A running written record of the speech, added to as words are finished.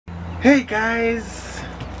Hey guys,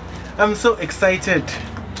 I'm so excited.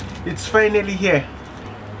 It's finally here.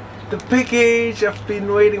 The package I've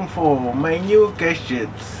been waiting for, my new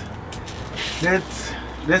gadgets.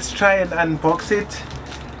 Let's try and unbox it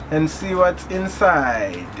and see what's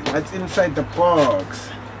inside. What's inside the box?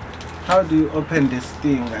 How do you open this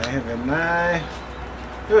thing? I have a knife.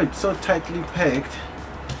 Oh, it's so tightly packed.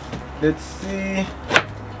 Let's see.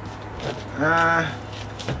 How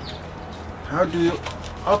do you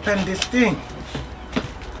open this thing?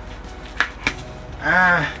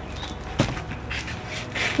 I've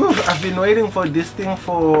been waiting for this thing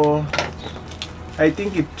for, I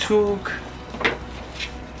think it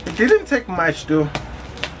didn't take much though.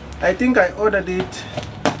 I think I ordered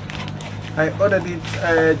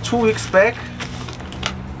it 2 weeks back.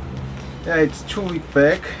 Yeah, it's 2 weeks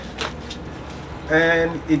back,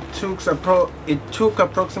 and it took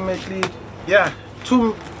approximately, yeah,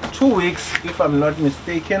 two weeks if I'm not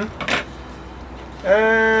mistaken.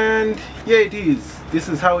 And yeah, it is. This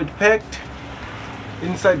is how it packed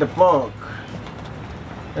inside the box.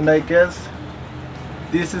 And I guess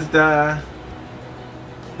this is the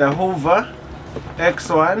Hoover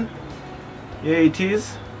X1. Yeah, it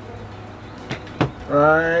is.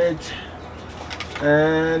 Right.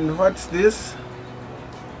 And what's this?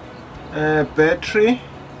 Battery.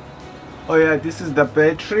 Oh yeah, this is the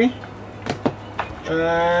battery.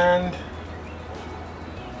 And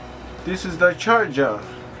this is the charger.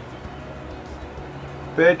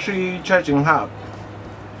 Battery charging hub.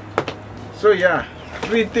 So yeah,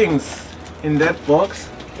 3 things in that box.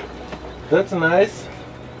 That's nice.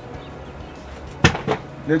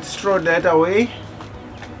 Let's throw that away.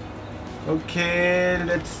 Okay,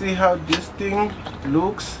 let's see how this thing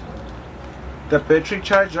looks. The battery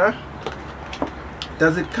charger.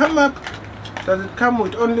 Does it come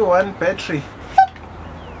with only one battery?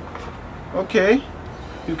 Okay,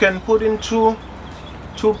 you can put in two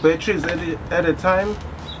batteries at a time.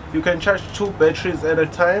 You can charge 2 batteries at a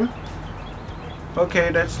time. Okay,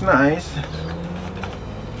 that's nice.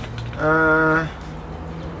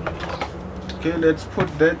 Okay, let's put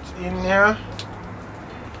that in here,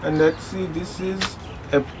 and let's see. This is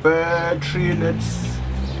a battery. Let's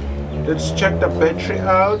check the battery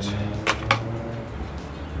out.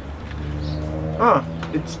 Oh,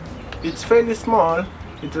 it's fairly small.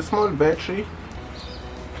 It's a small battery.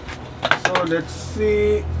 So let's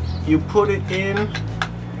see. You put it in.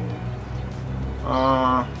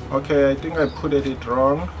 Okay, I think I put it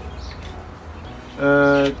wrong.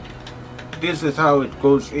 This is how it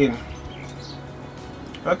goes in.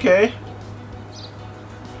 Okay.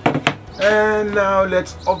 And now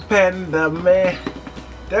let's open the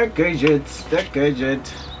gadget.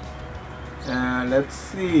 Let's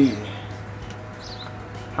see.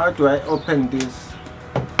 How do I open this?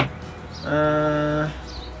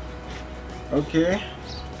 Okay.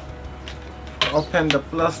 Open the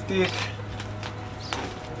plastic.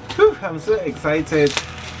 Whew, I'm so excited.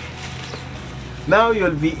 Now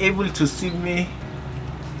you'll be able to see me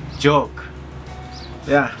jog.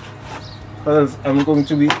 Yeah, because I'm going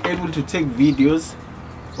to be able to take videos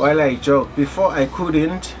while I jog. Before I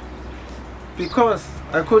couldn't, because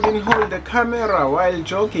I couldn't hold the camera while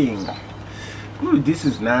jogging. Ooh, this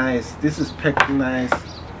is nice. This is packed nice.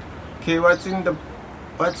 Okay, what's in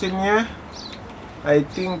here? I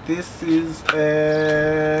think this is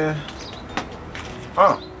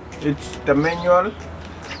it's the manual.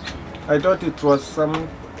 I thought it was some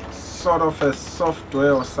sort of a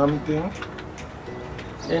software or something.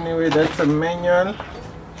 Anyway, that's a manual.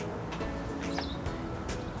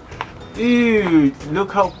 Ew,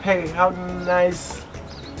 look how nice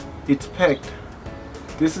it's packed.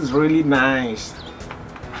 This is really nice.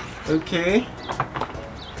 Okay,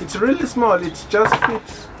 it's really small. It just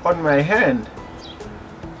fits on my hand.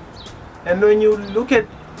 And when you look at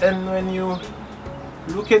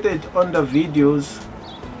it on the videos,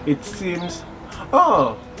 it seems,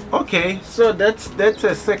 oh, okay, so that's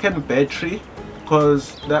a second battery,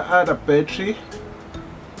 because the other battery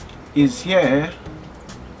is here.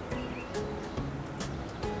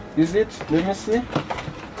 Is it? Let me see.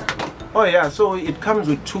 Oh yeah, so it comes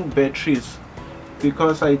with 2 batteries,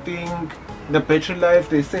 because I think the battery life,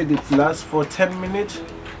 they said it lasts for 10 minutes,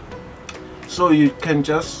 so you can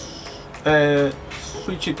just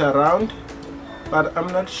switch it around. But I'm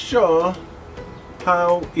not sure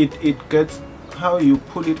how it gets, how you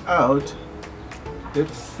pull it out.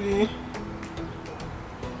 Let's see.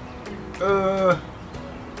 I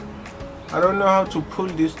don't know how to pull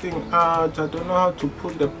this thing out. I don't know how to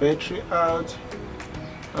pull the battery out.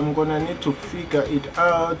 I'm gonna need to figure it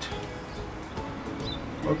out.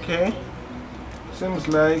 Okay, seems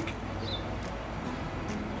like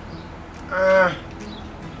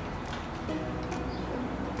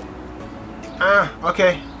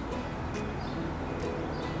Okay.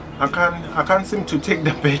 I can't seem to take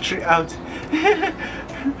the battery out.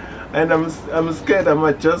 And I'm scared I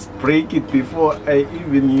might just break it before I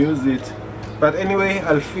even use it. But anyway,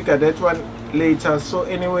 I'll figure that one later. So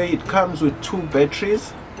anyway, it comes with 2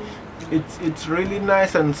 batteries. It's really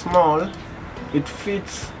nice and small. It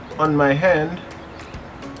fits on my hand.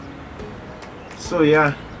 So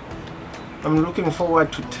yeah, I'm looking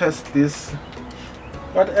forward to test this.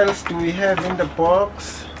 What else do we have in the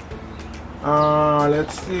box?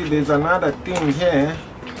 Let's see, there's another thing here.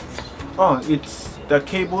 Oh, it's the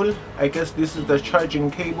cable. I guess this is the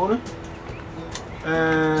charging cable.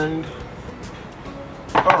 And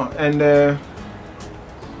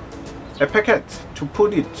a packet to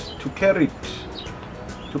put it, to carry it,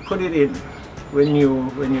 to put it in when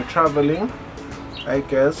you're traveling, I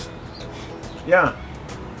guess. Yeah.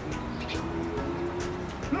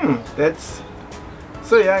 That's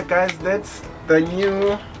so. Yeah, guys, that's the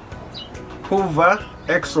new Hoover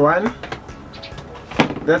X1.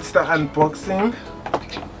 That's the unboxing.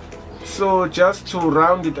 So just to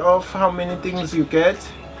round it off, how many things you get?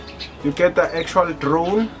 You get the actual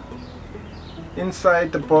drone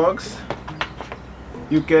inside the box.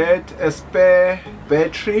 You get a spare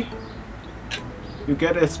battery. You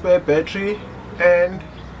get a spare battery and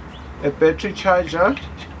a battery charger,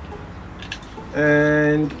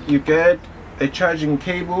 and you get a charging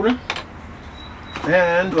cable,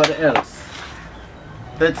 and what else?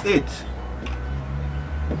 That's it.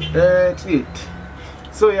 That's it.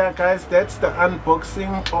 So yeah, guys, that's the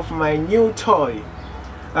unboxing of my new toy.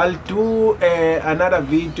 I'll do another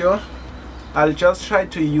video. I'll just try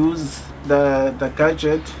to use the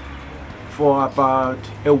gadget for about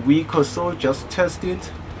a week or so, just test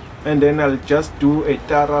it, and then I'll just do a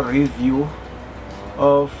thorough review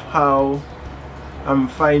of how I'm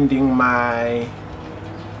finding my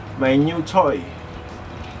new toy.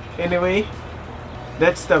 Anyway,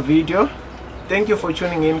 that's the video. Thank you for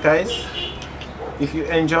tuning in, guys. If you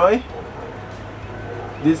enjoy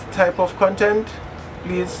this type of content,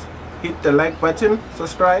 please hit the like button,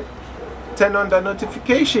 subscribe, turn on the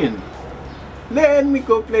notification. Let me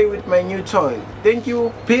go play with my new toy. Thank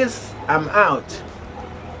you. Peace. I'm out.